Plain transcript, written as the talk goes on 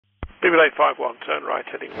BB851, turn right,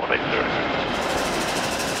 heading 180.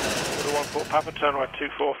 14 Papa, turn right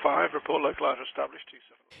 245, report localizer established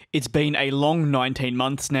 27. It's been a long 19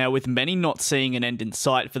 months now, with many not seeing an end in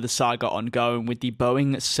sight for the saga ongoing with the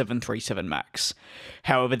Boeing 737 MAX.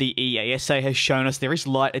 However, the EASA has shown us there is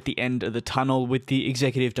light at the end of the tunnel, with the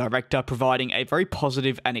executive director providing a very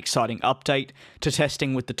positive and exciting update to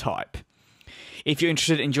testing with the type. If you're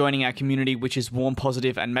interested in joining our community, which is warm,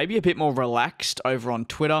 positive, and maybe a bit more relaxed over on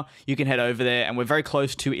Twitter, you can head over there, and we're very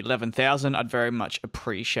close to 11,000. I'd very much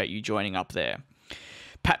appreciate you joining up there.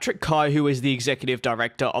 Patrick Kai, who is the Executive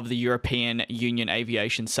Director of the European Union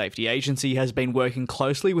Aviation Safety Agency, has been working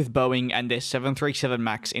closely with Boeing and their 737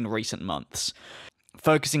 MAX in recent months,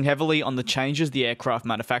 focusing heavily on the changes the aircraft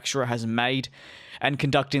manufacturer has made and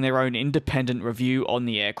conducting their own independent review on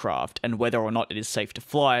the aircraft and whether or not it is safe to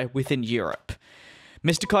fly within Europe.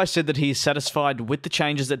 Mr. Kai said that he is satisfied with the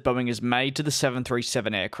changes that Boeing has made to the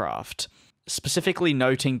 737 aircraft, specifically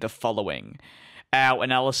noting the following. Our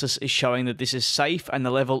analysis is showing that this is safe and the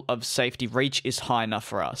level of safety reach is high enough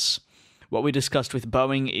for us. What we discussed with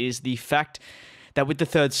Boeing is the fact that with the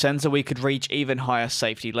third sensor we could reach even higher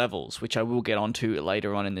safety levels, which I will get onto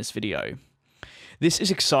later on in this video. This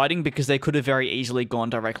is exciting because they could have very easily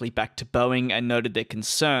gone directly back to Boeing and noted their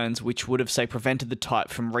concerns, which would have, say, prevented the type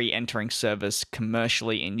from re-entering service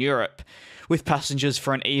commercially in Europe, with passengers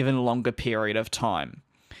for an even longer period of time.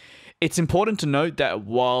 It's important to note that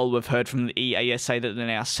while we've heard from the EASA that they're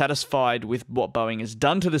now satisfied with what Boeing has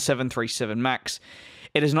done to the 737 MAX,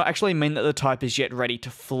 it does not actually mean that the type is yet ready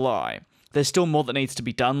to fly. There's still more that needs to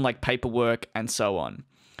be done, like paperwork and so on.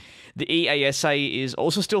 The EASA is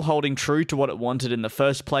also still holding true to what it wanted in the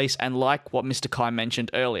first place, and like what Mr. Kai mentioned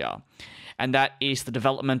earlier, and that is the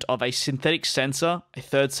development of a synthetic sensor, a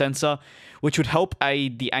third sensor, which would help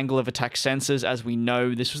aid the angle of attack sensors. As we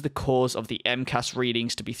know, this was the cause of the MCAS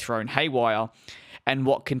readings to be thrown haywire, and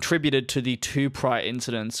what contributed to the 2 prior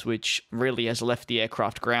incidents, which really has left the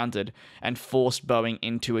aircraft grounded and forced Boeing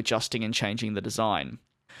into adjusting and changing the design.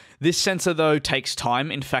 This sensor, though, takes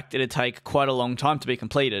time. In fact, it'd take quite a long time to be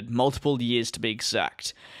completed, multiple years to be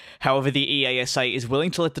exact. However, the EASA is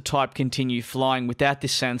willing to let the type continue flying without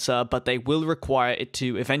this sensor, but they will require it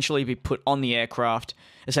to eventually be put on the aircraft,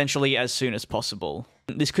 essentially as soon as possible.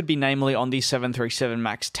 This could be namely on the 737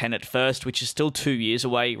 MAX 10 at first, which is still 2 years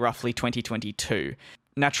away, roughly 2022.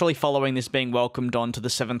 Naturally, following this being welcomed onto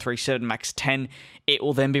the 737 MAX 10, it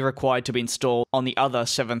will then be required to be installed on the other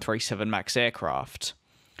 737 MAX aircraft.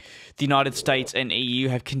 The United States and EU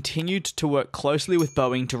have continued to work closely with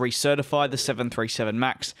Boeing to recertify the 737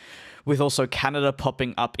 MAX, with also Canada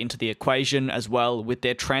popping up into the equation as well, with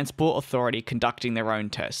their Transport Authority conducting their own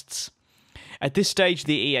tests. At this stage,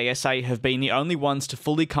 the EASA have been the only ones to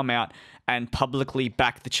fully come out and publicly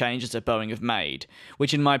back the changes that Boeing have made,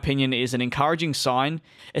 which in my opinion is an encouraging sign,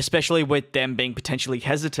 especially with them being potentially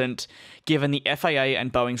hesitant, given the FAA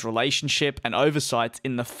and Boeing's relationship and oversights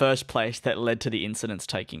in the first place that led to the incidents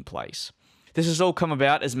taking place. This has all come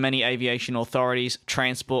about as many aviation authorities,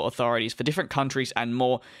 transport authorities for different countries and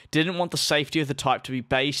more didn't want the safety of the type to be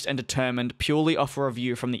based and determined purely off a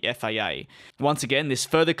review from the FAA. Once again, this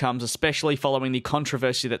further comes especially following the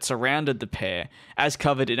controversy that surrounded the pair, as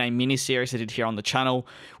covered in a mini-series I did here on the channel,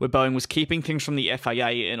 where Boeing was keeping things from the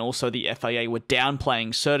FAA and also the FAA were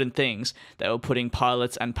downplaying certain things that were putting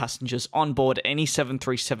pilots and passengers on board any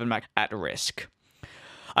 737 MAX at risk.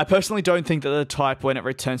 I personally don't think that the type, when it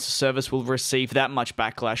returns to service, will receive that much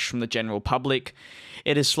backlash from the general public.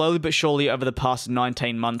 It has slowly but surely over the past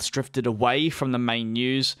 19 months drifted away from the main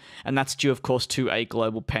news, and that's due of course to a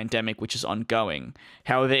global pandemic which is ongoing.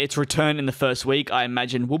 However, its return in the first week, I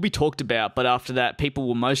imagine, will be talked about, but after that people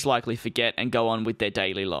will most likely forget and go on with their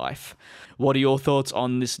daily life. What are your thoughts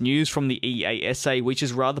on this news from the EASA, which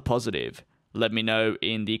is rather positive? Let me know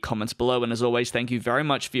in the comments below, and as always, thank you very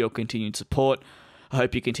much for your continued support. I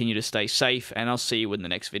hope you continue to stay safe, and I'll see you in the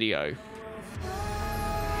next video.